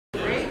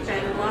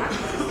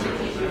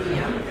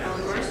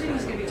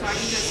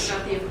us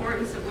about the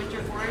importance of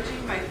winter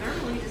foraging by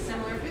thermally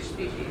dissimilar fish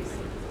species.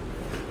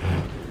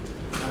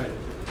 All right.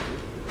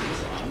 Is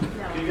this on?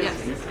 Can you guys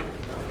Yes. hear me?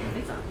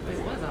 It's on.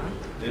 It was on.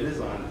 It is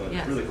on, but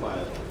Yes. it's really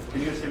quiet.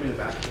 Can you guys hear me in the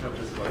back? Hope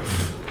this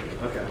works.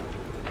 Okay.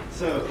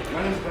 So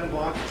my name is Ben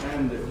Block,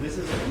 and this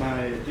is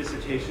my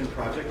dissertation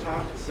project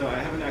talk. So I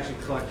haven't actually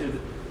collected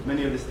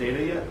many of this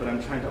data yet, but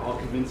I'm trying to all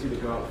convince you to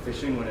go out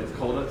fishing when it's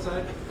cold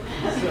outside.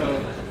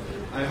 So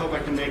I hope I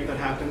can make that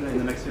happen in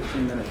the next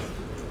 15 minutes.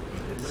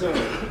 So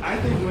I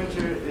think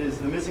winter is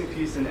the missing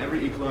piece in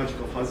every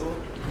ecological puzzle,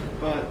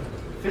 but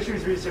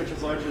fisheries research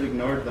has largely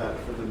ignored that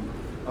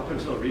up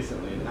until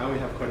recently. And now we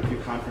have quite a few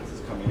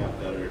conferences coming up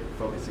that are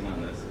focusing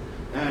on this.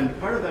 And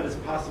part of that is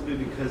possibly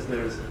because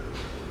there's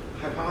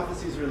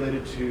hypotheses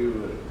related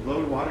to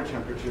low water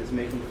temperatures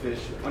making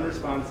fish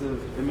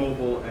unresponsive,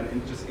 immobile,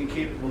 and just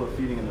incapable of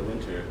feeding in the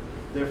winter.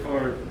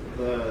 Therefore,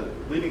 the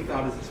leading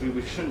thought is that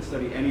we shouldn't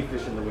study any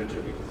fish in the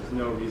winter because there's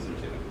no reason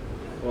to.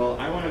 Well,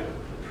 I want to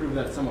prove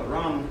that somewhat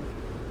wrong.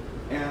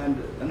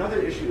 And another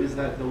issue is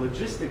that the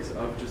logistics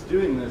of just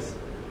doing this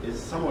is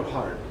somewhat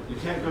hard. You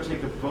can't go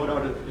take a boat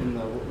out in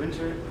the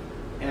winter,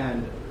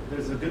 and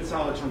there's a good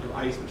solid chunk of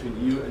ice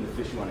between you and the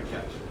fish you want to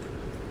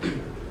catch.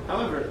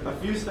 However, a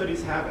few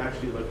studies have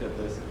actually looked at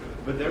this,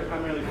 but they're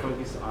primarily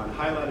focused on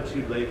high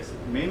latitude lakes,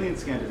 mainly in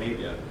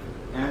Scandinavia,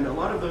 and a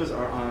lot of those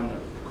are on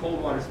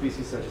cold water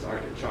species such as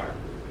Arctic char.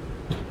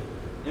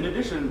 In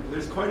addition,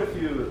 there's quite a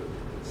few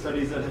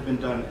studies that have been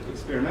done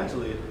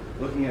experimentally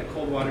looking at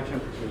cold water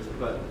temperatures,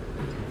 but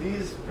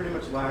these pretty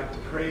much lack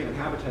prey and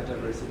habitat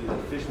diversity that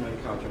fish might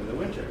encounter in the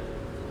winter.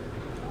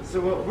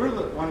 So what we're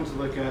wanting to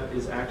look at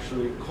is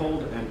actually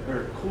cool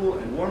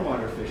and warm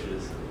water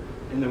fishes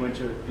in the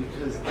winter,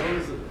 because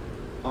those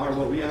are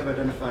what we have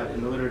identified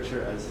in the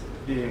literature as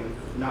being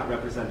not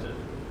represented.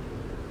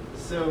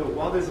 So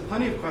while there's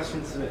plenty of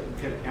questions to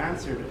get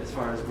answered as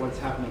far as what's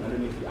happening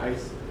underneath the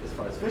ice as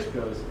far as fish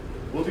goes,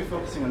 we'll be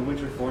focusing on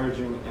winter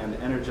foraging and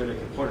the energetic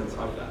importance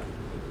of that.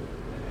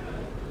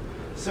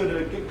 So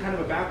to get kind of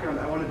a background,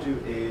 I want to do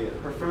a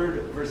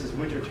preferred versus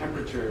winter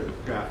temperature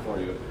graph for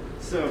you.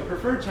 So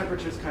preferred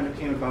temperatures kind of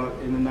came about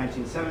in the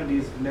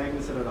 1970s,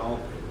 Magnus et al.,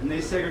 and they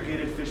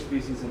segregated fish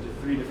species into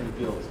 3 different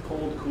fields: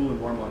 cold, cool,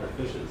 and warm water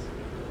fishes.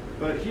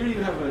 But here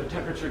you have a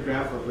temperature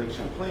graph of Lake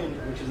Champlain,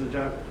 which is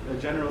a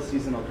general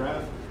seasonal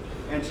graph.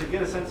 And to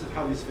get a sense of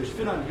how these fish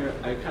fit on here,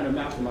 I kind of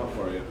mapped them out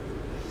for you.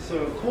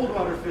 So cold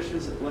water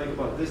fishes like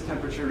about this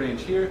temperature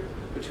range here,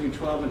 between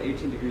 12 and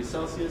 18 degrees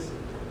Celsius.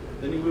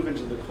 Then you move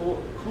into the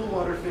cool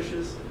water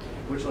fishes,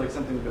 which like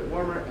something a bit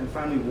warmer, and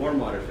finally warm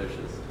water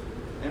fishes.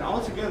 And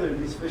altogether,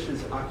 these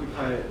fishes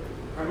occupy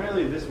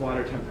primarily this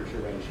water temperature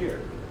range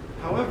here.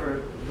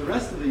 However, the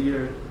rest of the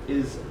year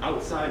is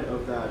outside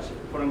of that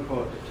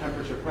quote-unquote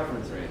temperature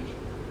preference range.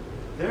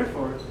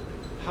 Therefore,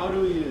 how to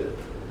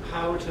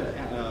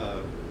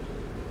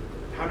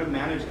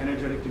manage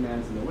energetic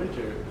demands in the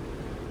winter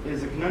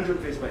is a conundrum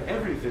faced by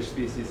every fish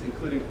species,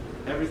 including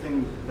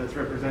everything that's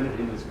represented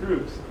in these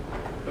groups.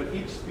 But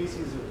each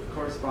species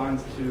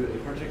corresponds to a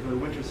particular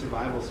winter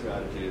survival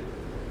strategy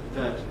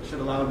that should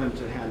allow them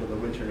to handle the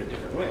winter in a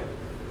different way.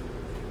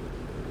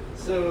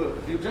 So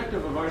the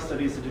objective of our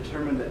study is to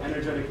determine the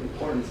energetic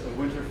importance of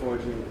winter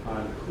foraging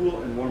on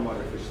cool and warm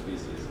water fish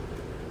species.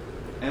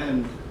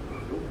 And,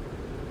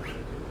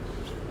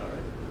 all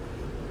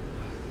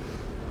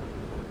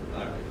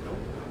right.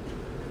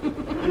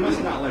 You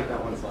must not like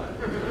that one slide.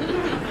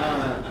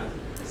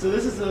 So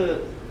this is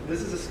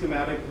a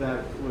schematic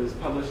that was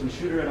published in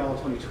Shooter et al.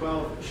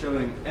 2012,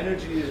 showing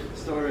energy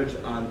storage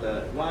on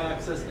the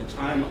y-axis and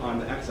time on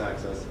the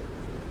x-axis.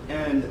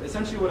 And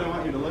essentially what I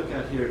want you to look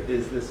at here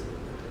is this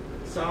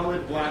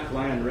solid black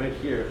line right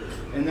here,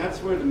 and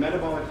that's where the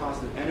metabolic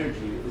cost of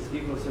energy is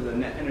equal to the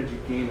net energy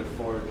gain of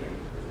foraging.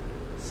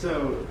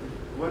 So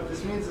what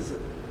this means is that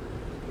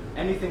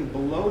anything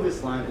below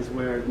this line is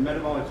where the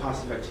metabolic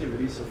cost of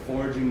activity, so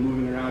foraging,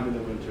 moving around in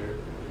the winter,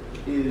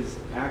 is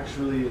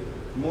actually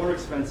more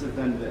expensive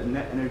than the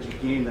net energy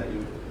gain that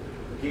you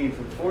gain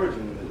from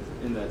foraging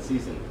in that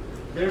season.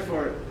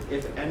 Therefore,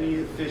 if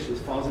any fish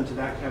falls into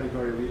that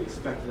category, we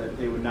expect that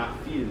they would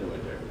not feed in the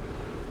winter.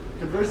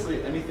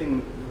 Conversely,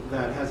 anything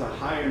that has a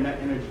higher net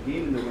energy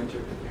gain in the winter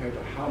compared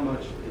to how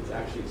much it's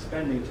actually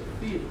expending to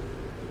feed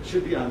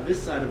should be on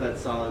this side of that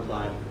solid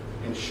line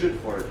and should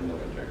forage in the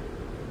winter.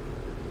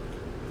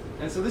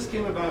 And so this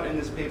came about in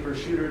this paper,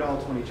 Shooter et al.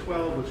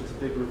 2012, which is a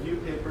big review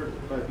paper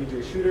by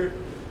B.J. Shooter.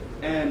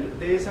 And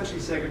they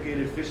essentially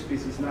segregated fish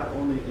species not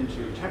only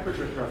into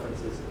temperature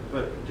preferences,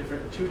 but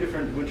two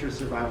different winter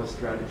survival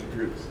strategy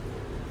groups.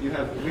 You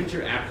have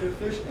winter active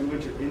fish and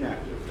winter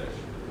inactive fish.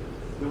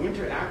 The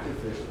winter active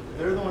fish,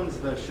 they're the ones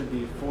that should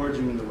be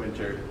foraging in the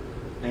winter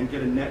and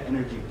get a net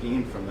energy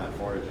gain from that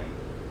foraging.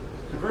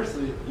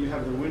 Conversely, you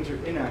have the winter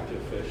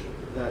inactive fish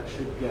that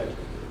should get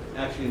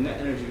actually a net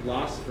energy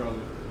loss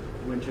from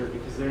winter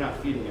because they're not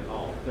feeding at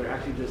all. They're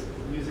actually just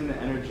using the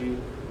energy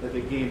that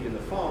they gained in the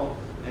fall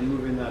and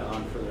moving that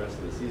on for the rest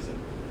of the season.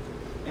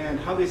 And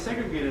how they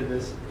segregated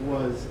this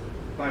was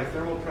by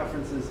thermal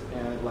preferences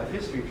and life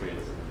history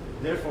traits.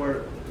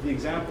 Therefore, the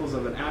examples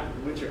of an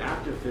winter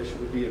active fish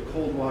would be a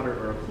cold water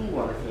or a cool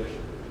water fish,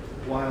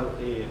 while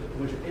a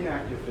winter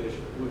inactive fish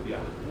would be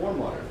a warm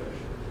water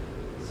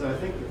fish. So I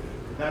think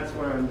that's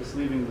where I'm just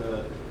leaving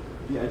the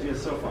idea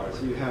so far.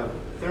 So you have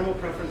thermal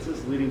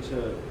preferences leading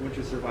to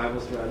winter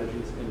survival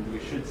strategies, and you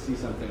should see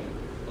something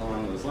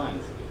along those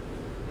lines.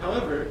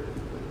 However,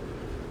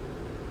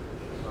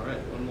 all right,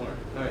 one more.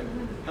 All right.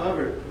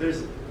 However,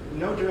 there's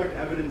no direct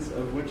evidence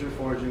of winter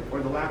foraging, or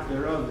the lack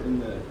thereof in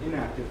the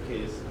inactive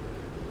case,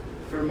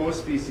 for most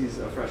species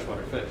of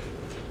freshwater fish.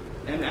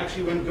 And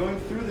actually, when going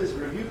through this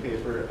review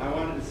paper, I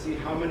wanted to see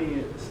how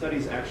many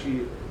studies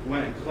actually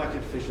went and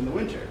collected fish in the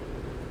winter.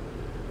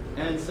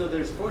 And so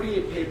there's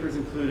 48 papers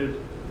included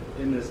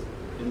in this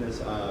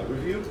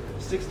review.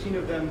 16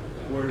 of them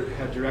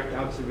had direct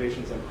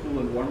observations on cool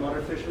and warm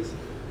water fishes,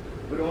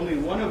 but only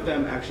one of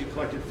them actually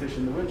collected fish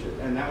in the winter,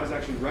 and that was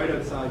actually right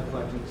outside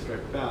collecting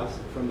striped bass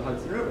from the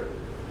Hudson River.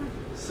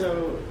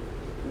 So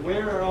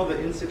where are all the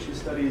in situ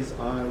studies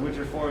on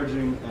winter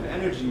foraging and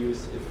energy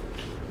use,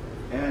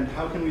 and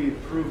how can we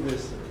prove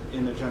this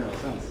in a general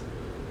sense?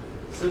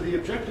 So the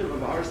objective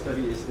of our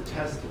study is to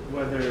test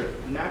whether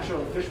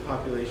natural fish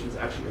populations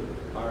actually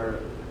are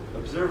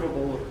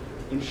observable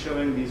in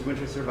showing these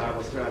winter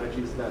survival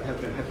strategies that have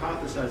been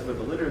hypothesized by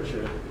the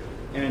literature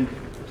and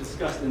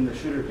discussed in the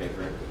shooter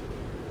paper.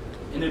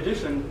 In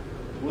addition,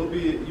 we'll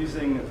be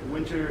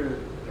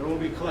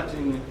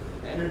collecting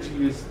energy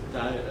use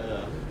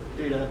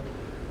data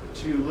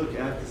to look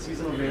at the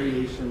seasonal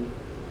variation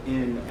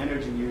in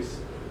energy use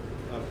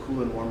of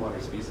cool and warm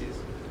water species.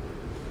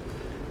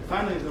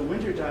 Finally, the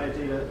winter diet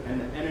data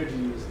and energy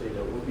use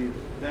data will be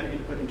then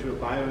input into a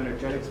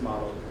bioenergetics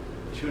model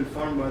to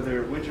inform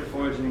whether winter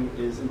foraging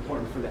is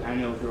important for the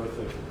annual growth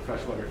of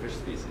freshwater fish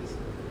species.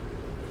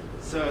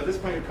 So at this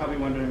point, you're probably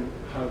wondering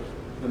how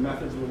the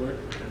methods will work.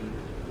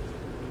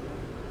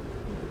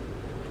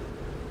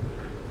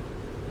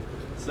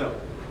 So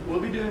we'll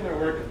be doing our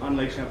work on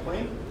Lake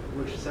Champlain,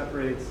 which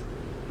separates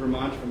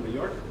Vermont from New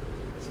York.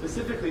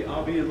 Specifically,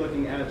 I'll be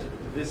looking at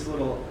this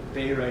little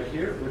bay right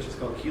here, which is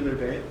called Keeler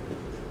Bay.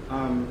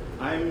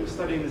 I'm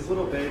studying this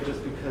little bay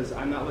just because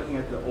I'm not looking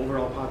at the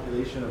overall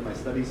population of my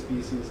study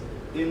species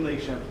in Lake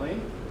Champlain,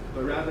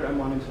 but rather I'm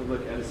wanting to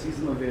look at a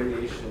seasonal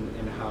variation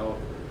in how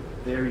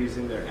they're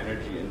using their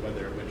energy and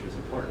whether winter is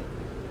important.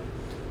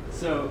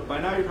 So by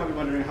now you're probably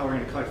wondering how we're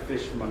going to collect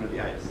fish from under the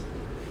ice.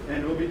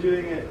 And we'll be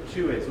doing it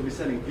two ways. We'll be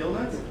setting gill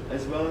nets,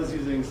 as well as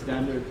using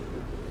standard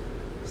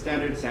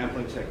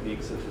sampling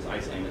techniques such as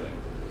ice angling.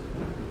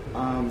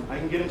 I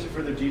can get into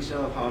further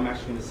detail of how I'm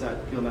actually going to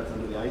set gill nets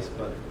under the ice,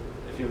 but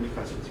if you have any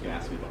questions, you can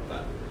ask me about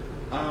that.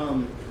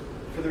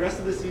 For the rest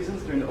of the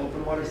seasons, during the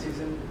open water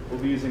season, we'll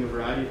be using a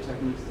variety of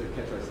techniques to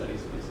catch our study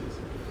species.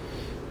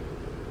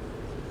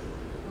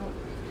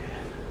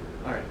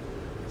 All right,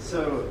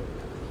 so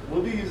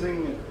we'll be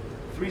using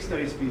 3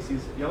 study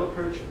species: yellow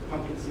perch,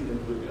 pumpkin seed, and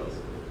bluegills.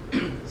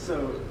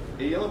 So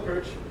a yellow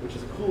perch, which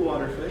is a cool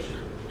water fish,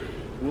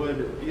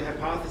 would be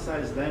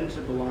hypothesized then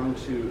to belong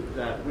to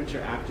that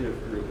winter active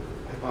group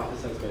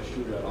hypothesized by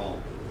Shooter et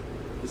al.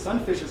 The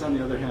sunfishes, on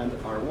the other hand,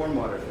 are warm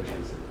water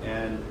fishes,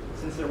 and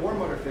since they're warm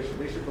water fish,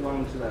 they should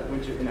belong to that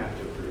winter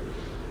inactive group.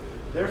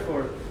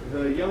 Therefore,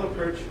 the yellow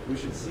perch, we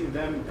should see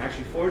them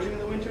actually foraging in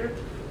the winter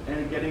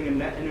and getting a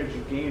net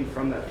energy gain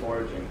from that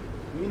foraging.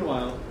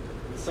 Meanwhile,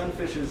 the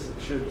sunfishes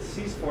should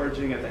cease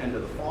foraging at the end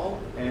of the fall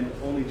and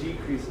only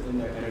decrease in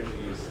their energy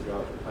use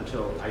throughout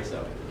until ice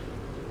out.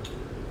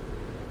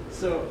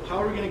 So how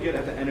are we going to get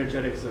at the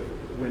energetics of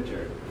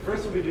winter?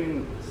 First, we'll be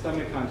doing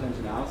stomach content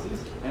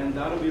analyses, and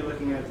that'll be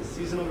looking at the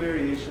seasonal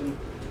variation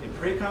in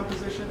prey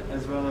composition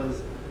as well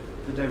as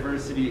the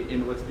diversity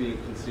in what's being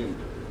consumed.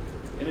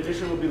 In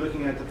addition, we'll be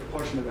looking at the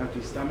proportion of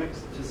empty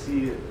stomachs to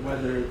see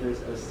whether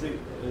there's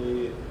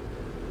a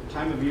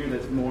time of year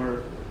that's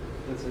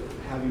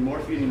having more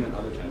feeding than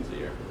other times of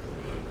year.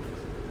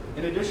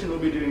 In addition, we'll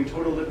be doing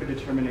total lipid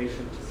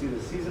determination to see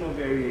the seasonal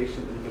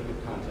variation in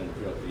lipid content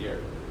throughout the year.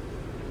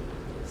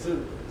 So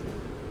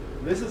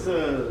this is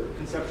a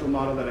conceptual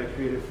model that I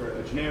created for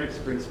a generic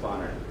spring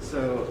spawner.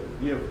 So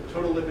you have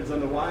total lipids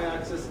on the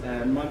y-axis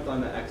and month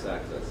on the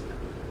x-axis.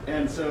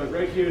 And so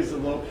right here is the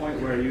low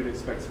point where you'd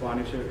expect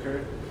spawning to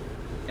occur.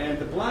 And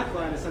the black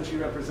line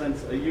essentially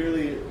represents a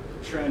yearly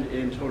trend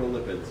in total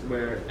lipids,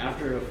 where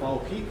after a fall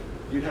peak,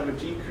 you'd have a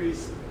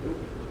decrease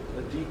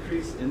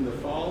in the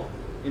fall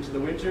into the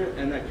winter,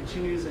 and that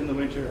continues in the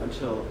winter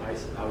until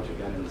ice out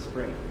again in the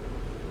spring.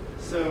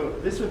 So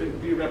this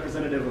would be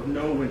representative of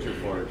no winter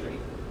foraging.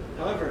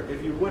 However,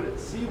 if you would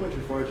see winter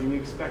foraging, you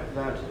expect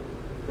that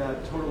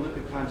total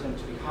lipid content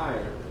to be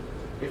higher,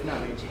 if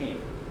not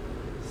maintained.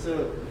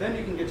 So then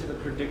you can get to the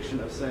prediction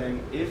of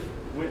saying if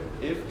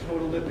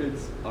total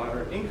lipids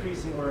are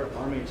increasing or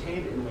are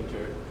maintained in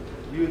winter,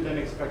 you would then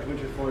expect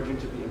winter foraging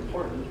to be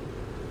important.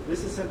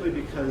 This is simply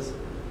because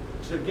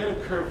to get a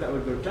curve that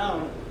would go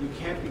down, you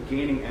can't be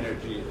gaining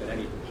energy at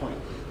any point.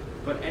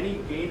 But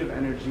any gain of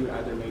energy would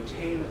either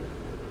maintain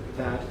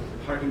that,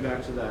 harking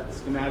back to that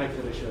schematic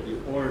that I showed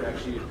you, or it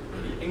actually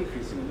be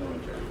increasing in the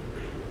winter.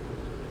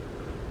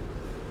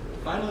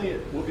 Finally,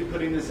 we'll be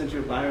putting this into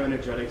a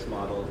bioenergetics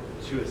model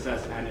to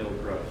assess annual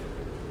growth.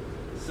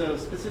 So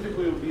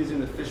specifically, we'll be using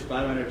the Fish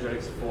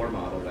Bioenergetics 4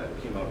 model that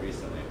came out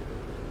recently.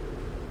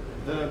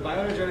 The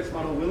bioenergetics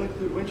model will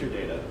include winter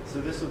data, so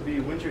this will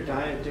be winter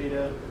diet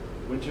data,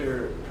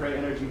 winter prey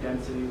energy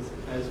densities,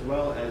 as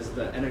well as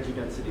the energy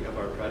density of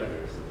our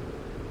predators.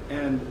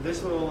 And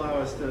this will allow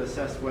us to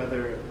assess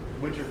whether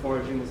winter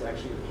foraging is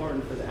actually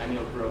important for the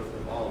annual growth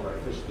of all of our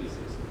fish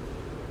species.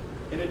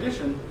 In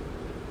addition,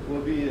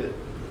 we'll be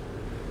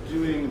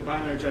doing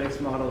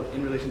bioenergetics model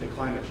in relation to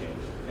climate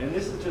change. And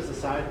this is just a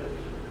side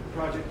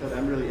project that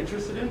I'm really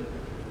interested in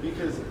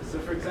because, so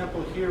for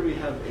example, here we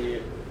have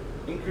a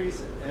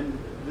increase, and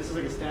this is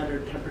like a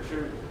standard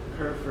temperature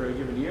curve for a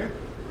given year,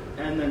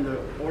 and then the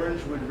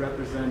orange would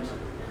represent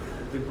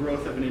the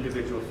growth of an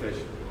individual fish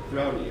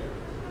throughout a year.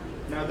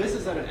 Now this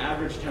is at an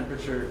average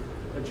temperature,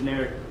 a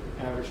generic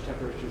average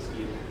temperature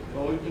scheme.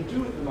 What we can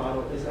do with the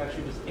model is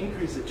actually just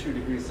increase it 2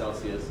 degrees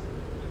Celsius,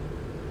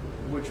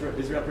 which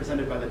is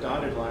represented by the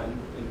dotted line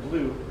in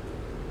blue.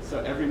 So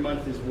every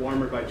month is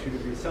warmer by 2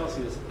 degrees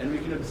Celsius, and we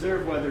can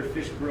observe whether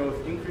fish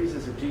growth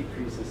increases or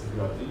decreases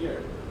throughout the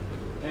year.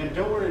 And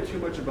don't worry too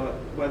much about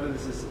whether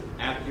this is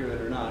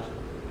accurate or not.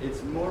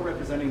 It's more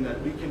representing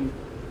that we can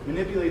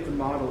manipulate the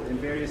model in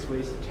various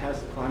ways to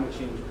test climate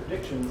change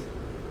predictions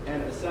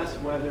and assess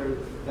whether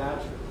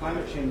that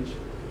climate change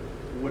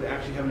would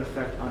actually have an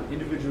effect on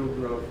individual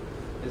growth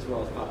as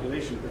well as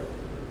population growth.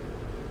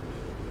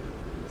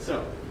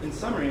 So, in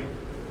summary,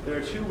 there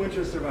are 2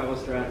 winter survival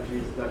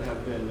strategies that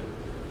have been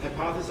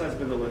hypothesized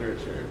by the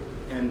literature,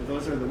 and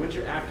those are the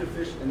winter active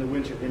fish and the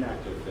winter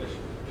inactive fish.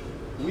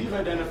 We've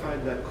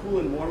identified that cool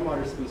and warm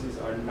water species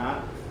are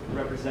not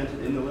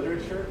represented in the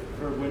literature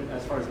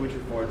as far as winter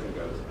foraging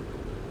goes.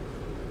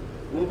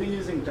 We'll be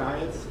using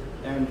diets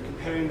and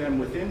comparing them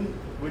within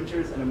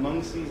winters and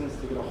among seasons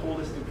to get a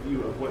holistic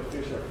view of what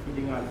fish are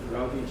feeding on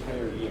throughout the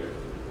entire year.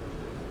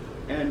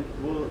 And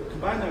we'll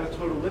combine that with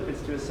total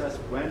lipids to assess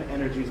when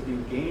energy is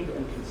being gained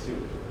and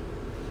consumed.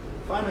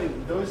 Finally,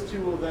 those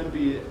 2 will then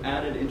be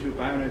added into a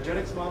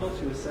bioenergetics model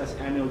to assess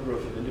annual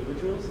growth of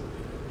individuals.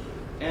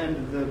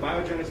 And the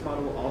bioenergetics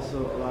model will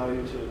also allow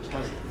you to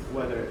test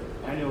whether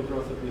annual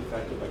growth will be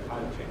affected by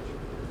climate change.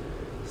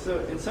 So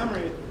in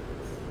summary,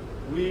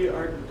 we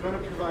are going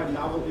to provide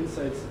novel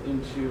insights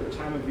into a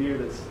time of year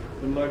that's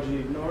been largely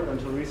ignored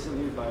until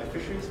recently by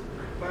fisheries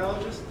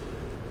biologists.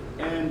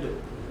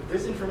 And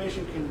this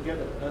information can give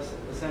us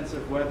a sense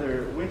of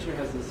whether winter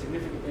has a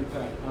significant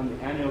impact on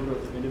the annual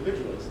growth of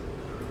individuals.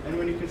 And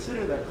when you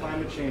consider that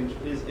climate change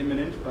is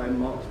imminent by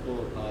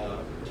multiple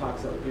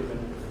talks that were given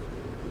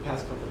the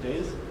past couple of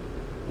days,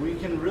 we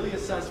can really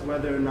assess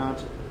whether or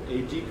not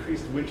a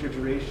decreased winter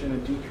duration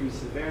and decreased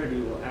severity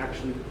will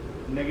actually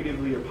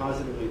negatively or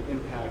positively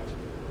impact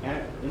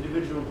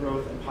individual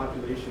growth and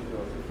population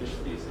growth of fish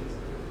species.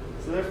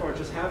 So therefore,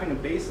 just having a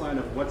baseline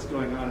of what's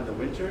going on in the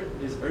winter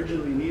is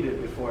urgently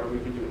needed before we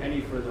can do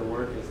any further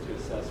work as to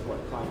assess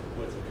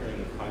what's occurring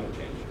with climate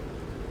change.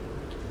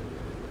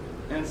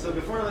 And so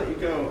before I let you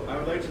go, I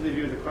would like to leave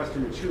you with a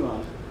question to chew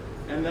on,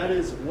 and that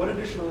is, what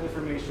additional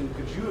information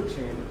could you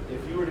obtain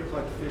if you were to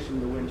collect fish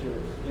in the winter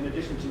in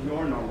addition to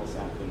your normal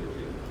sampling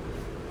routine?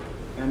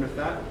 And with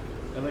that,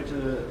 I'd like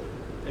to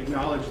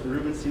acknowledge the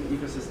Rubenstein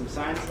Ecosystem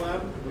Science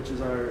Lab, which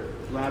is our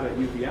lab at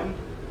UVM.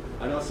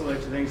 I'd also like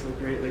to thank the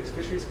Great Lakes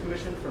Fisheries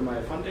Commission for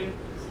my funding,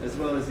 as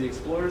well as the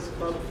Explorers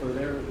Club for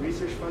their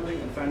research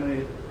funding, and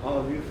finally, all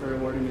of you for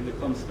awarding me the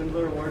Clem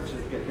Spindler Award to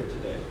get here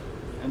today.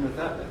 And with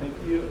that, I thank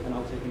you, and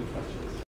I'll take any questions.